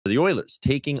the Oilers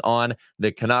taking on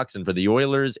the Canucks. And for the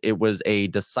Oilers, it was a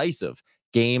decisive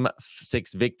Game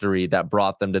 6 victory that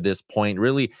brought them to this point.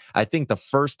 Really, I think the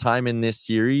first time in this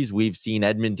series we've seen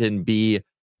Edmonton be,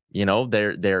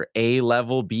 their A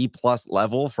level, B plus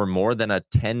level for more than a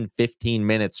 10-15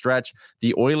 minute stretch.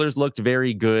 The Oilers looked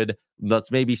very good.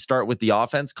 Let's maybe start with the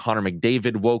offense. Connor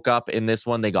McDavid woke up in this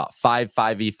one. They got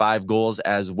 5-5v5 goals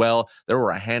as well. There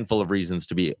were a handful of reasons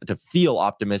to feel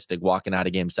optimistic walking out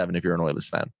of Game 7 if you're an Oilers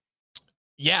fan.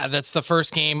 Yeah, that's the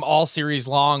first game all series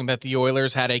long that the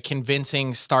Oilers had a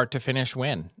convincing start to finish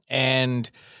win. And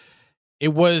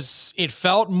it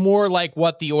felt more like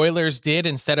what the Oilers did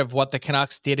instead of what the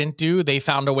Canucks didn't do. They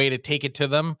found a way to take it to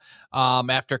them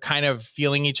after kind of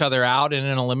feeling each other out in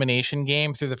an elimination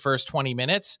game through the first 20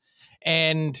 minutes.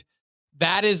 And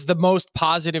that is the most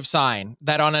positive sign,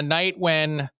 that on a night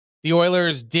when the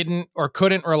Oilers didn't or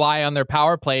couldn't rely on their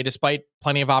power play, despite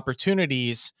plenty of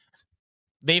opportunities,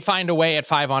 they find a way at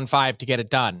 5-on-5 to get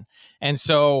it done. And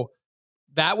so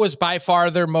that was by far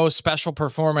their most special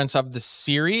performance of the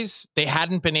series. They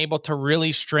hadn't been able to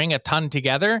really string a ton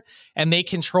together, and they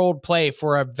controlled play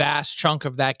for a vast chunk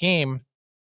of that game,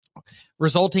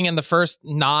 resulting in the first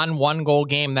non-one goal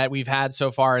game that we've had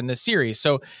so far in this series.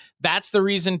 So that's the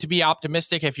reason to be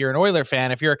optimistic if you're an Oiler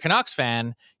fan. If you're a Canucks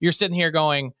fan, you're sitting here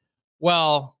going,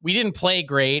 well, we didn't play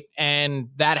great, and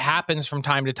that happens from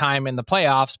time to time in the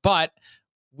playoffs, but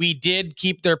we did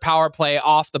keep their power play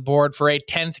off the board for a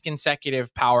 10th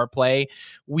consecutive power play.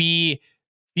 We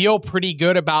feel pretty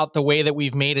good about the way that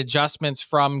we've made adjustments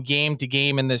from game to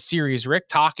game in this series. Rick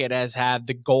Tocchet has had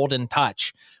the golden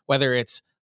touch, whether it's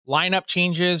lineup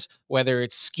changes, whether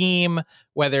it's scheme,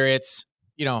 whether it's,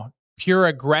 pure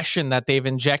aggression that they've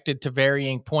injected to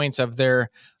varying points of their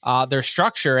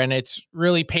structure. And it's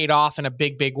really paid off in a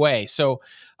big, big way. So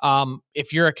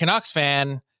if you're a Canucks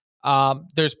fan,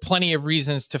 there's plenty of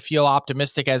reasons to feel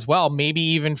optimistic as well. Maybe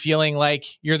even feeling like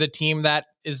you're the team that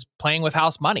is playing with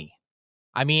house money.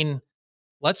 I mean,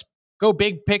 let's go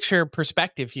big picture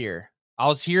perspective here. I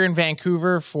was here in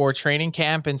Vancouver for training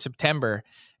camp in September,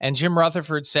 and Jim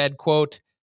Rutherford said, quote,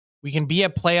 "We can be a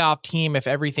playoff team if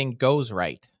everything goes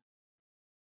right."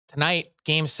 Tonight,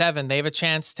 Game 7, they have a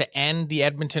chance to end the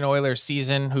Edmonton Oilers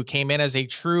season, who came in as a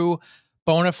true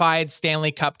bona fide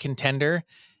Stanley Cup contender.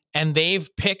 And they've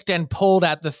picked and pulled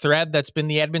at the thread that's been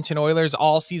the Edmonton Oilers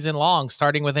all season long,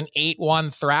 starting with an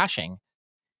 8-1 thrashing.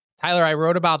 Tyler, I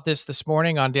wrote about this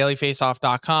morning on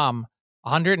dailyfaceoff.com.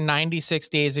 196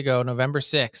 days ago, November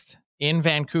 6th, in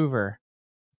Vancouver,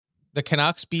 the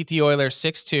Canucks beat the Oilers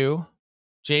 6-2.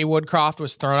 Jay Woodcroft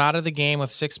was thrown out of the game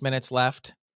with 6 minutes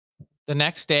left. The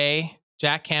next day,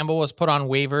 Jack Campbell was put on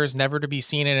waivers, never to be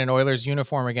seen in an Oilers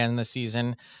uniform again this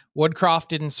season. Woodcroft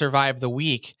didn't survive the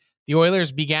week. The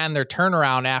Oilers began their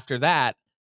turnaround after that,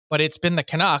 but it's been the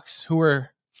Canucks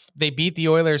they beat the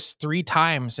Oilers 3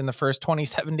 times in the first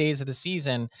 27 days of the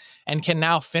season and can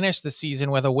now finish the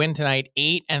season with a win tonight,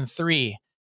 8-3.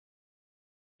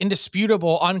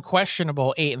 Indisputable,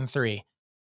 unquestionable 8-3.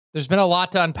 There's been a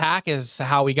lot to unpack as to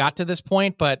how we got to this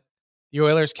point, but the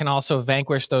Oilers can also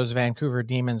vanquish those Vancouver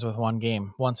Demons with one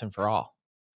game once and for all.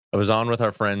 I was on with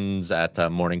our friends at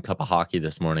Morning Cup of Hockey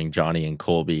this morning, Johnny and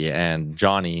Colby, and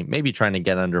Johnny maybe trying to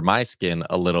get under my skin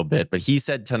a little bit, but he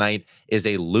said tonight is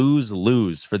a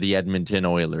lose-lose for the Edmonton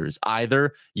Oilers.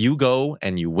 Either you go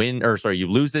and you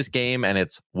lose this game and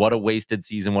it's what a wasted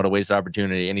season, what a wasted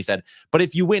opportunity. And he said, but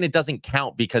if you win, it doesn't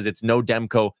count because it's no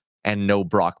Demko and no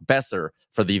Brock Besser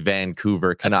for the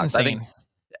Vancouver Canucks. I think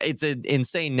it's an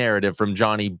insane narrative from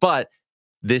Johnny, but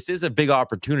this is a big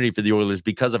opportunity for the Oilers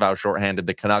because of how shorthanded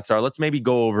the Canucks are. Let's maybe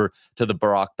go over to the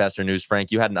Brock Besser news.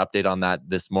 Frank, you had an update on that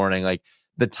this morning. Like,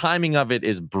 the timing of it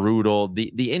is brutal.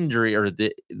 The injury or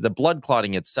the blood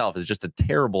clotting itself is just a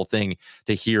terrible thing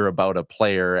to hear about a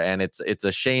player. And it's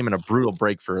a shame and a brutal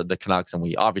break for the Canucks. And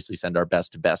we obviously send our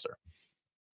best to Besser.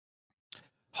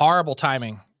 Horrible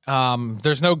timing.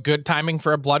 There's no good timing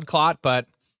for a blood clot, but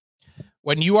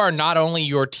when you are not only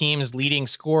your team's leading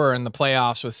scorer in the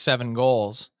playoffs with 7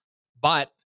 goals,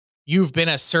 but you've been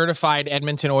a certified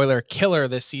Edmonton Oiler killer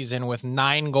this season with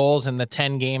 9 goals in the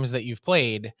 10 games that you've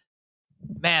played,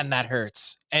 man, that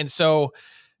hurts. And so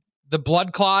the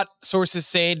blood clot, sources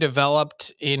say,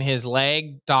 developed in his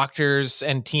leg. Doctors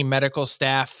and team medical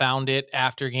staff found it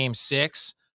after Game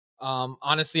 6.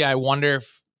 Honestly, I wonder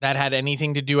if that had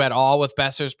anything to do at all with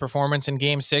Besser's performance in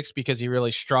Game 6 because he really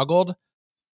struggled.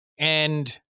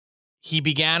 And he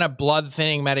began a blood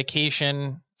thinning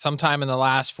medication sometime in the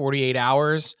last 48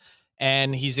 hours,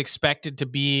 and he's expected to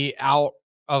be out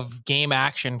of game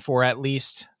action for at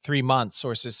least 3 months,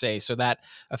 sources say. So that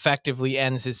effectively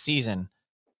ends his season.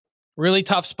 Really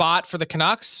tough spot for the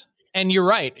Canucks. And you're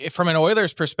right. From an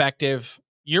Oilers perspective,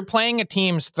 you're playing a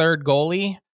team's third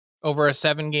goalie over a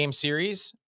 7-game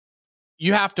series.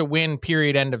 You have to win,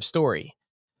 period, end of story.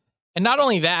 And not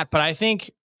only that, but I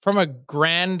think from a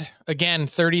grand, again,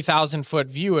 30,000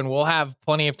 foot view, and we'll have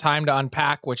plenty of time to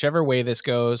unpack whichever way this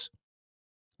goes,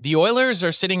 the Oilers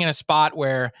are sitting in a spot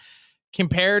where,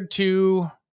 compared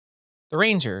to the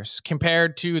Rangers,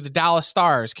 compared to the Dallas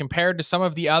Stars, compared to some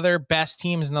of the other best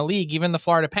teams in the league, even the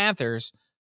Florida Panthers,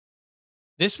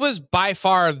 this was by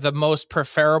far the most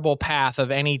preferable path of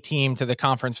any team to the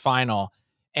conference final.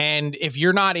 And if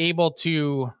you're not able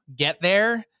to get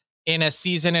there in a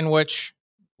season in which,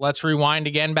 let's rewind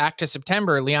again back to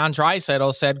September, Leon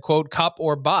Draisaitl said, quote, cup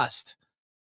or bust.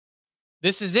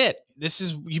 This is it.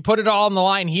 You put it all on the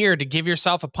line here to give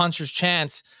yourself a puncher's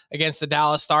chance against the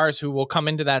Dallas Stars, who will come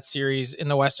into that series in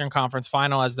the Western Conference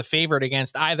Final as the favorite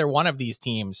against either one of these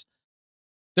teams.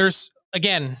 There's,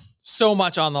 again, so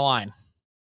much on the line.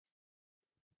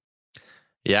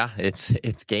 Yeah,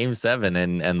 it's game 7,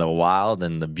 and the wild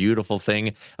and the beautiful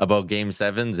thing about game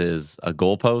 7s is a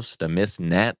goalpost, a missed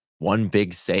net, one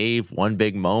big save, one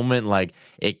big moment. Like,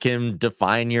 it can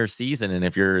define your season. And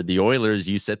if you're the Oilers,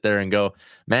 you sit there and go,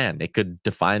 man, it could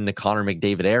define the Connor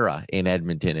McDavid era in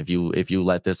Edmonton if you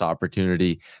let this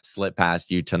opportunity slip past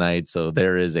you tonight. So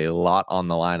there is a lot on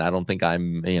the line. I don't think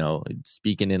I'm,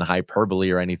 speaking in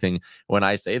hyperbole or anything when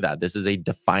I say that. This is a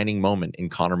defining moment in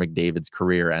Connor McDavid's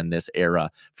career and this era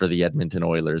for the Edmonton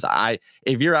Oilers.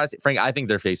 If you're asking, Frank, I think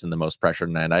they're facing the most pressure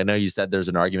tonight. I know you said there's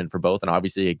an argument for both, and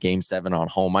obviously a game 7 on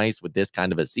home ice with this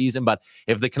kind of a season. But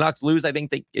if the Canucks lose, I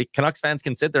think Canucks fans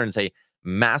can sit there and say,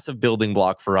 massive building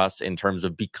block for us in terms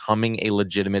of becoming a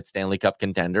legitimate Stanley Cup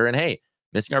contender. And hey,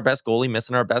 missing our best goalie,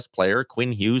 missing our best player,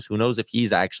 Quinn Hughes, who knows if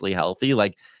he's actually healthy.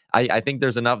 Like, I think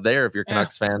there's enough there if you're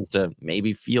Canucks fans to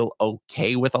maybe feel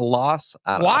okay with a loss.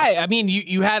 Why? I mean,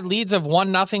 you had leads of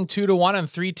 1-0, 2-1, and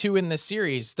 3-2 in this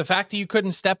series. The fact that you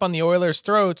couldn't step on the Oilers'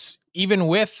 throats, even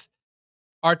with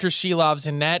Artur Shilov's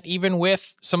in net, even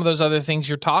with some of those other things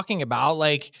you're talking about,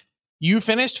 like, you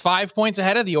finished 5 points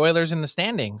ahead of the Oilers in the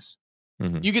standings.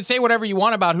 Mm-hmm. You could say whatever you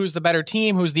want about who's the better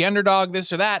team, who's the underdog,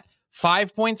 this or that.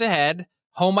 5 points ahead,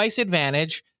 home ice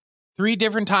advantage, 3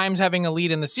 different times having a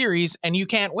lead in the series, and you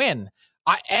can't win.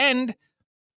 And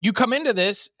you come into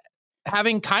this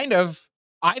having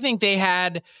I think they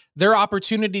had their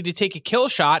opportunity to take a kill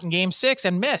shot in game 6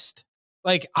 and missed.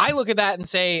 Like, I look at that and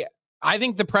say, I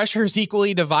think the pressure is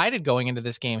equally divided going into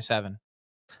this game 7.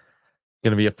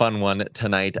 Going to be a fun one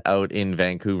tonight out in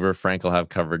Vancouver. Frank will have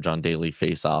coverage on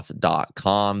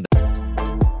dailyfaceoff.com.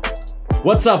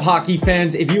 What's up, hockey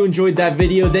fans? If you enjoyed that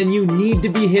video, then you need to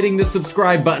be hitting the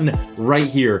subscribe button right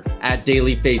here at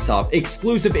Daily Faceoff.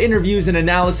 Exclusive interviews and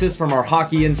analysis from our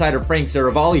hockey insider Frank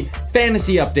Seravalli,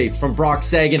 fantasy updates from Brock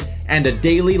Sagan, and a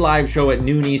daily live show at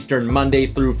noon Eastern, Monday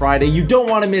through Friday. You don't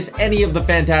want to miss any of the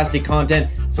fantastic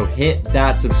content, so hit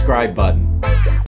that subscribe button.